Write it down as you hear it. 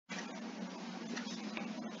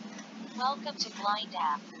Welcome to Blind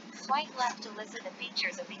App. Swipe left to listen the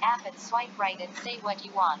features of the app and swipe right and say what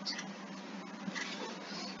you want.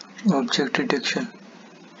 Object detection.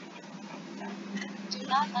 Do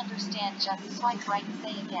not understand, just swipe right,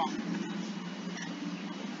 say again.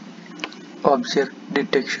 Object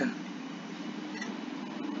detection.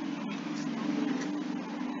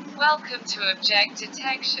 Welcome to object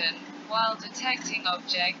detection. While detecting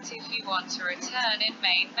object, if you want to return in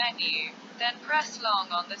main menu, then press long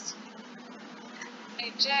on the screen.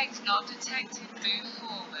 Object not detected, move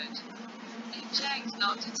forward. Object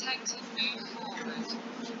not detected, move forward.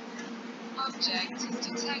 Object is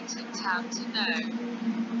detected, tap to no.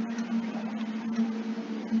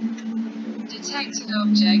 Detected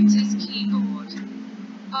object is keyboard.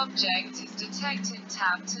 Object is detected,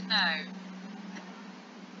 tap to no.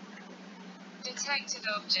 Detected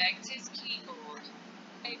object is keyboard.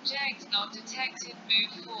 Object not detected,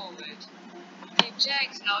 move forward.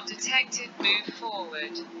 Object not detected, move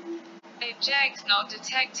forward. Object not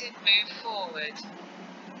detected, move forward.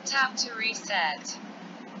 Tap to reset.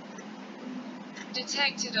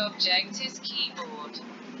 Detected object is keyboard.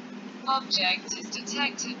 Object is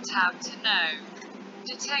detected, tap to no.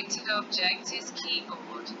 Detected object is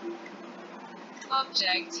keyboard.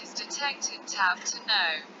 Object is detected, tap to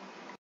no.